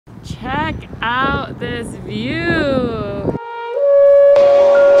Check out this view.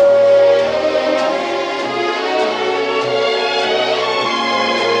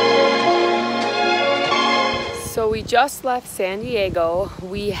 So we just left San Diego.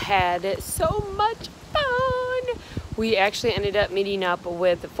 We had so much fun. We actually ended up meeting up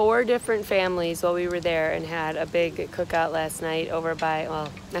with 4 different families while we were there and had a big cookout last night over by,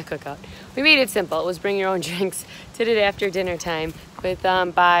 well, not cookout. We made it simple. It was bring your own drinks. Did it after dinner time with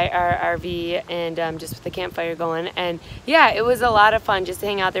by our RV and just with the campfire going. And yeah, it was a lot of fun just to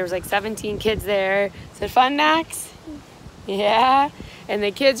hang out. There was like 17 kids there. Is it fun, Knox? Yeah. And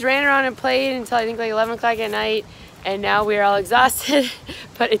the kids ran around and played until I think like 11 o'clock at night. And now we're all exhausted,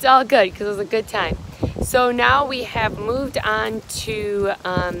 but it's all good because it was a good time. So now we have moved on to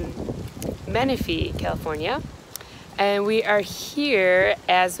Menifee, California. And we are here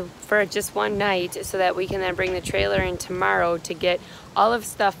for just one night so that we can then bring the trailer in tomorrow to get all of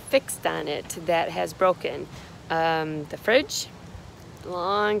stuff fixed on it that has broken. The fridge,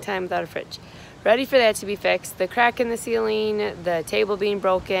 long time without a fridge. Ready for that to be fixed. The crack in the ceiling, the table being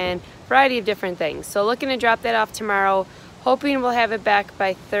broken, variety of different things. So looking to drop that off tomorrow, hoping we'll have it back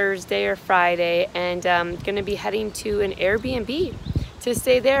by Thursday or Friday, and gonna be heading to an Airbnb to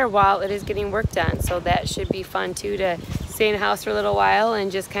stay there while it is getting work done. So that should be fun too, to stay in the house for a little while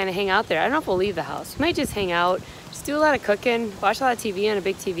and just kind of hang out there. I don't know if we'll leave the house. We might just hang out, just do a lot of cooking, watch a lot of TV on a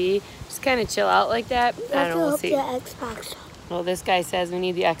big TV, just kind of chill out like that. I don't know, we'll see. Xbox. Well, this guy says we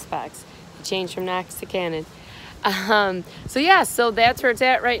need the Xbox. Change from Knox to Canon. So yeah, so that's where it's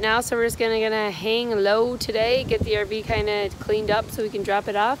at right now. So we're just gonna hang low today, get the RV kind of cleaned up so we can drop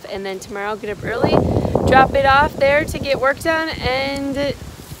it off, and then tomorrow get up early, drop it off there to get work done, and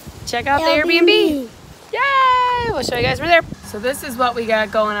check out the Airbnb. Yay! We'll show you guys we're there. So this is what we got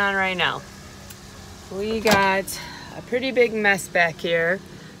going on right now. We got a pretty big mess back here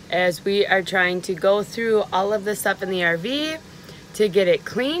as we are trying to go through all of the stuff in the RV to get it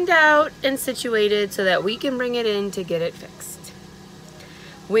cleaned out and situated so that we can bring it in to get it fixed.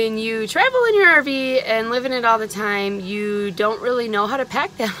 When you travel in your RV and live in it all the time, you don't really know how to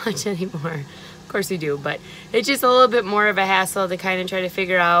pack that much anymore. Of course you do, but it's just a little bit more of a hassle to kind of try to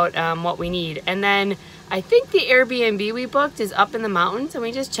figure out what we need. And then I think the Airbnb we booked is up in the mountains, and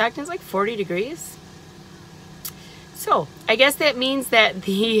we just checked and it's like 40 degrees. So I guess that means that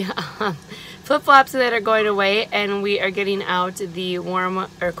the flip-flops that are going away and we are getting out the warm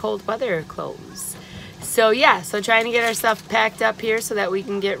or cold weather clothes. So yeah, so trying to get our stuff packed up here so that we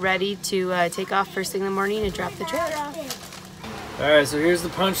can get ready to take off first thing in the morning and drop the trailer off. Alright, so here's the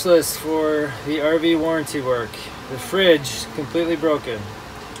punch list for the RV warranty work. The fridge, completely broken.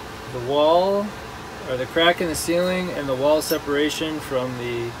 The wall, or the crack in the ceiling and the wall separation from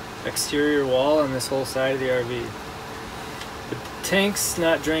the exterior wall on this whole side of the RV. The tank's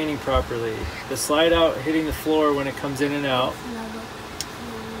not draining properly. The slide out hitting the floor when it comes in and out.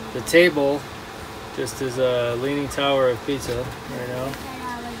 The table just is a leaning tower of pizza right now.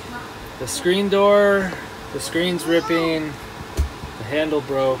 The screen door, the screen's ripping, the handle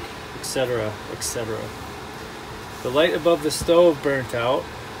broke, etc., etc. The light above the stove burnt out.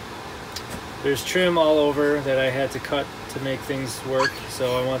 There's trim all over that I had to cut to make things work,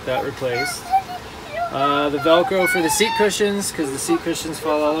 so I want that replaced. The Velcro for the seat cushions, because the seat cushions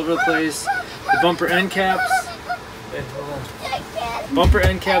fall all over the place. The bumper end caps. Bumper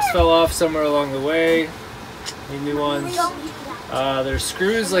end caps fell off somewhere along the way. Need new ones. There's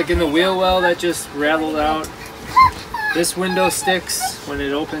screws like in the wheel well that just rattled out. This window sticks when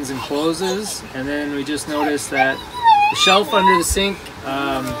it opens and closes, and then we just noticed that the shelf under the sink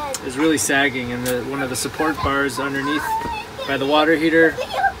is really sagging, and one of the support bars underneath by the water heater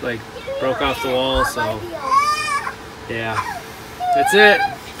like broke off the wall. So yeah, that's it.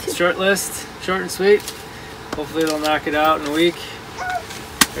 Short list, short and sweet. Hopefully they'll knock it out in a week.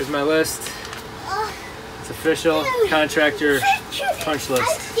 Here's my list. It's official contractor punch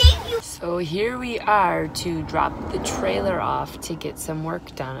list. So here we are to drop the trailer off to get some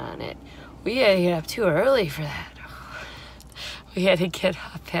work done on it. We had to get up too early for that. We had to get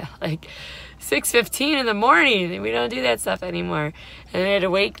up at like 6:15 in the morning. We don't do that stuff anymore. And we had to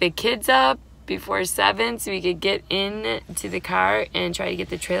wake the kids up before 7 so we could get in to the car and try to get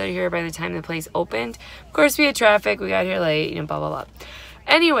the trailer here by the time the place opened. Of course, we had traffic. We got here late, you know, blah, blah, blah.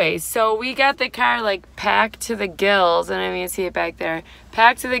 Anyway, so we got the car like packed to the gills, and I mean, you see it back there,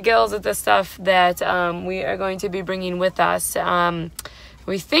 packed to the gills with the stuff that we are going to be bringing with us.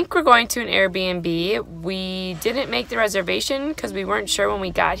 We think we're going to an Airbnb. We didn't make the reservation because we weren't sure when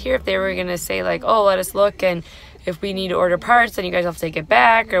we got here if they were going to say like, oh, let us look, and if we need to order parts, then you guys have to take it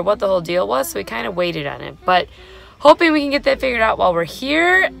back, or what the whole deal was. So we kind of waited on it. But hoping we can get that figured out while we're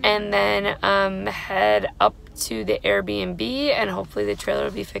here, and then head up to the Airbnb, and hopefully the trailer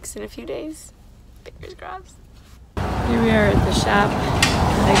will be fixed in a few days. Fingers crossed. Here we are at the shop.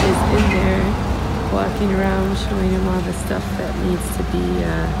 Meg is in there walking around showing him all the stuff that needs to be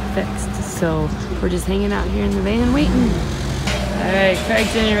fixed. So we're just hanging out here in the van waiting. Alright,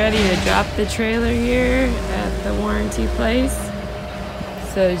 Craig's getting ready to drop the trailer here at the warranty place.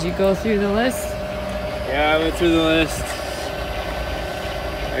 So did you go through the list? Yeah, I went through the list.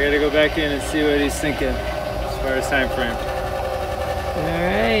 I gotta go back in and see what he's thinking as far as time frame.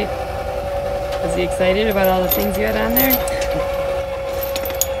 Alright. Was he excited about all the things you had on there?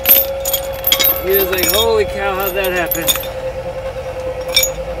 He was like, holy cow, how'd that happen?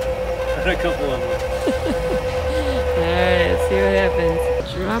 On a couple of them. Alright, let's see what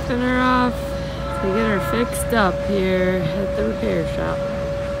happens. Dropping her off to get her fixed up here at the repair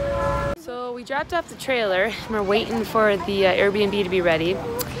shop. So we dropped off the trailer and we're waiting for the Airbnb to be ready.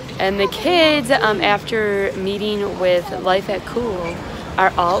 And the kids, after meeting with Life at Cool,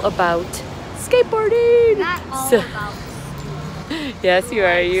 are all about skateboarding. Not all So, about. yes, you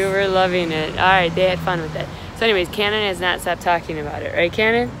are. You were loving it. All right, they had fun with it. So anyways, Cannon has not stopped talking about it. Right,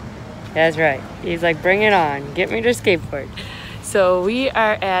 Cannon? That's right. He's like, bring it on. Get me to skateboard. So we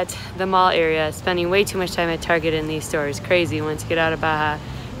are at the mall area, spending way too much time at Target in these stores. Crazy. Once you get out of Baja,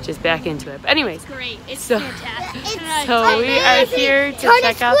 just back into it. But anyways. Great. It's So- fantastic. So we are here to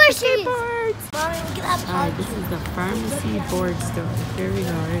check out the skateboards. Mommy, look at that Alright, this is the pharmacy board store. Here we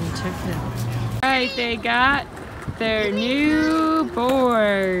go. We're gonna check it out. Alright, they got their new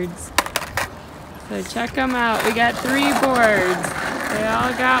boards. So check them out. We got 3 boards. They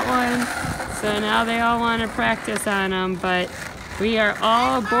all got one. So now they all want to practice on them, but we are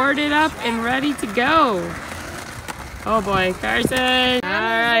all boarded up and ready to go. Oh boy, Carson.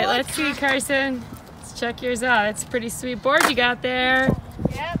 Alright, let's see, Carson. Let's check yours out. It's a pretty sweet board you got there.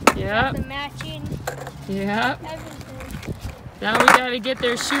 Yep. Yep. The matching Yep. everything. Now we gotta get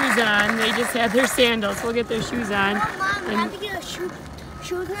their shoes on. They just had their sandals. We'll get their shoes on. Mom, I have to get a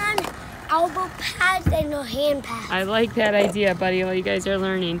shoes on, elbow pads, and no hand pads. I like that idea, buddy, while you guys are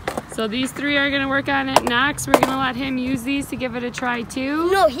learning. So these 3 are gonna work on it. Knox, we're gonna let him use these to give it a try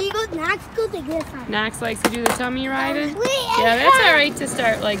too. No, Knox goes like this one. Knox likes to do the tummy riding. Wait, Yeah, that's all right to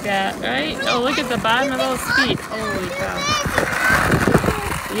start like that, right? Oh, look at the bottom of those feet. Holy cow.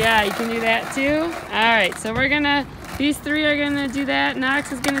 Yeah, you can do that too. All right, so these 3 are gonna do that.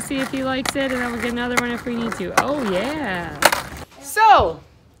 Knox is gonna see if he likes it, and then we'll get another one if we need to. Oh yeah. So,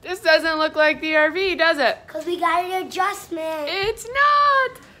 this doesn't look like the RV, does it? Because we got an adjustment. It's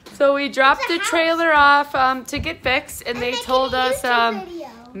not. So we dropped the trailer off to get fixed, and they told us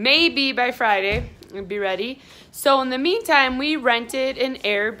maybe by Friday it'd be ready. So in the meantime, we rented an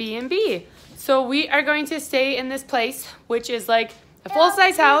Airbnb. So we are going to stay in this place, which is like a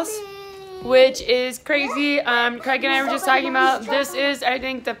full-size house, which is crazy. Craig and I were just talking about, this is, I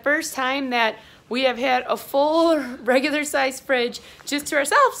think, the first time that we have had a full regular-sized fridge just to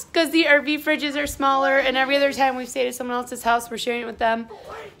ourselves, because the RV fridges are smaller, and every other time we've stayed at someone else's house, we're sharing it with them.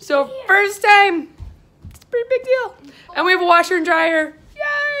 So first time, it's a pretty big deal. And we have a washer and dryer.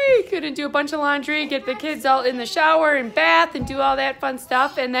 Yay! Gonna do a bunch of laundry, get the kids all in the shower and bath, and do all that fun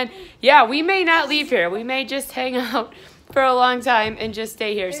stuff. And then, yeah, we may not leave here. We may just hang out for a long time and just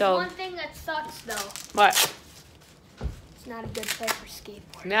stay here. There's So one thing that sucks, though. what? It's not a good place for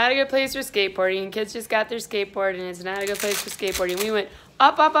skateboarding. Not a good place for skateboarding. Kids just got their skateboard, and it's not a good place for skateboarding. We went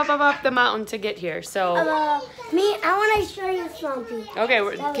up the mountain to get here. So I want to show you something. okay,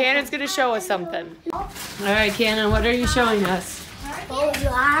 Cannon's gonna show us something. All right, Cannon, what are you showing us?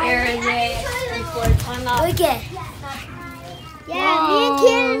 There is Look at. Yeah, Whoa, me and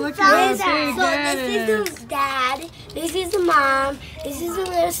Cannon look saw how this. big So that this is the dad, this is the mom, this is the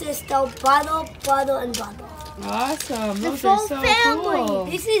little sister, Buttle, and Bubble. Awesome. The Those full are so family. cool.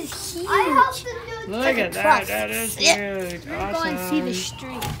 This is huge. Look at that. That is huge. Go and see the Awesome.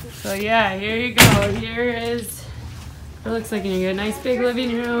 street. So yeah, here you go. Here is, it looks like you got a nice big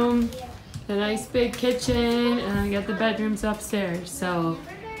living room, a nice big kitchen, and I got the bedrooms upstairs. So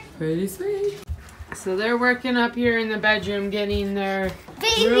pretty sweet. So they're working up here in the bedroom, getting their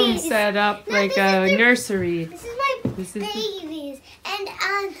room set up like a nursery. This is my This is the, babies, and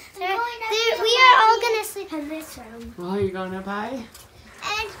we are all gonna sleep in this room. oh, you're going up high?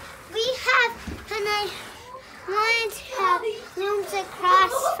 And we have, and I want to have rooms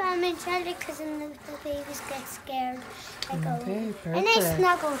across from each other because then the babies get scared. Okay, And they perfect.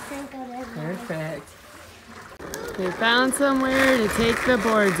 snuggle, thank God. everybody. Perfect. They found somewhere to take the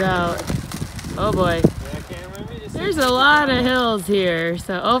boards out. Oh boy. There's a lot of hills here.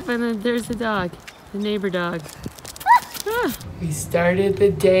 So there's the dog, the neighbor dog. We started the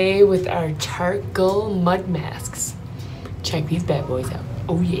day with our charcoal mud masks. Check these bad boys out.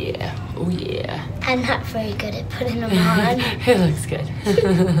 Oh yeah, oh yeah. I'm not very good at putting them on. It looks good.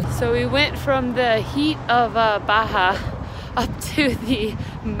 So we went from the heat of Baja up to the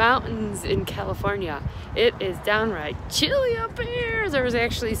mountains in California. It is downright chilly up here. There was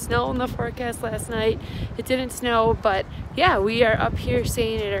actually snow in the forecast last night. It didn't snow, but yeah, we are up here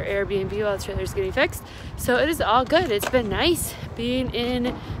staying at our Airbnb while the trailer's getting fixed. So it is all good. It's been nice being in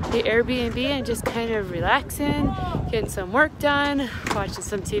the Airbnb and just kind of relaxing, getting some work done, watching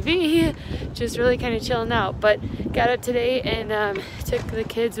some TV, just really kind of chilling out. But got up today and took the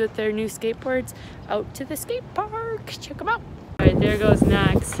kids with their new skateboards out to the skate park. Check them out. All right, there goes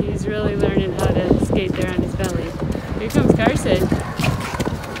Knox. He's really learning how to skate there on his belly. Here comes Carson.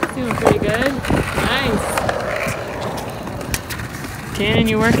 He's doing pretty good. Nice. Cannon,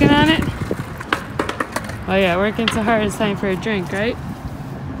 you working on it? Oh yeah, working so hard it's time for a drink, right?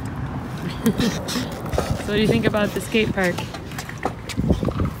 So what do you think about the skate park?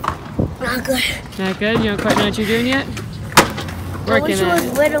 Not good. Not good? You don't quite know what you're doing yet? I wish it was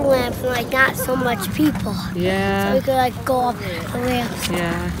it. little lamp and like not so much people. Yeah. So we could like go up the ramps.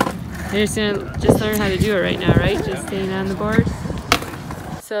 Yeah. You're just gonna just learn how to do it right now, right? Just staying on the board.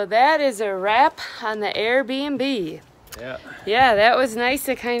 So that is a wrap on the Airbnb. Yeah. Yeah, that was nice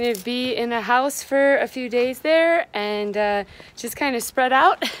to kind of be in a house for a few days there and just kind of spread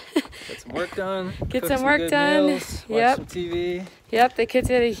out. Get some work done. Get cook some work good done. Meals, watch Yep. some TV. Yep, the kids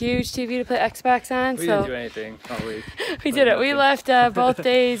had a huge TV to play Xbox on. We so didn't do anything all week. we did it. We left both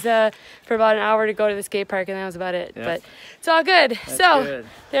days for about an hour to go to the skate park, and that was about it. Yeah. But it's all good. That's so good.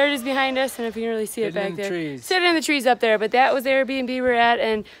 there it is behind us, and if you can really see it Hidden back in the there, trees. sitting in the trees up there. But that was the Airbnb we're at,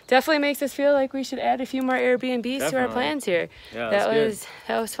 and definitely makes us feel like we should add a few more Airbnbs to our Definitely. plans here. Yeah,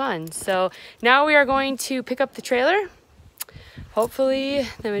 that was fun. So now we are going to pick up the trailer. Hopefully,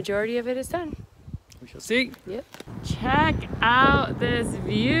 the majority of it is done. We shall see. Yep. Check out this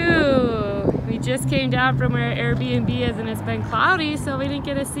view. We just came down from where Airbnb is and it's been cloudy, so we didn't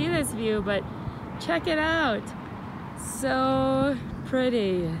get to see this view, but check it out. So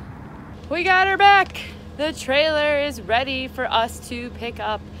pretty. We got her back. The trailer is ready for us to pick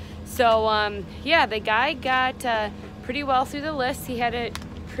up. So yeah, the guy got pretty well through the list. He had to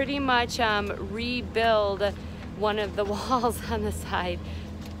pretty much rebuild one of the walls on the side.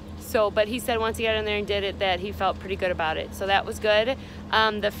 So, but he said once he got in there and did it that he felt pretty good about it. So that was good.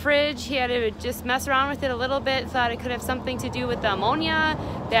 The fridge, he had to just mess around with it a little bit. Thought it could have something to do with the ammonia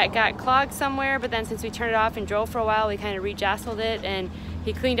that got clogged somewhere. But then since we turned it off and drove for a while, we kind of re-jostled it. And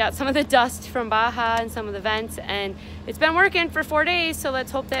he cleaned out some of the dust from Baja and some of the vents. And it's been working for 4 days. So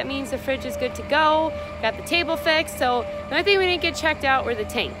let's hope that means the fridge is good to go. Got the table fixed. So the only thing we didn't get checked out were the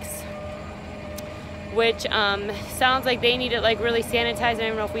tanks, which sounds like they need it like really sanitized. I don't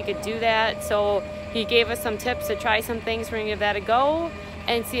even know if we could do that. So he gave us some tips to try some things. We're gonna give that a go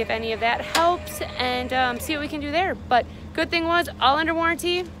and see if any of that helps and see what we can do there. But good thing was all under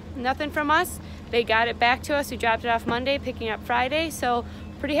warranty, nothing from us. They got it back to us. We dropped it off Monday, picking up Friday. So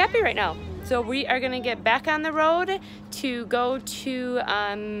pretty happy right now. So we are gonna get back on the road to go to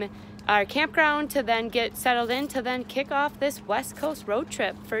our campground to then get settled in to then kick off this West Coast road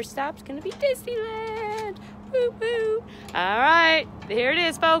trip. First stop's gonna be Disneyland. Woo woo. All right, here it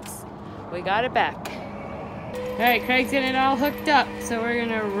is, folks. We got it back. All right, Craig's getting it all hooked up, so we're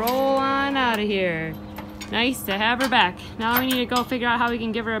gonna roll on out of here. Nice to have her back. Now we need to go figure out how we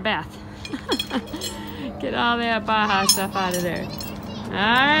can give her a bath. Get all that Baja stuff out of there. All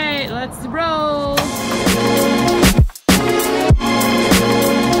right, let's roll.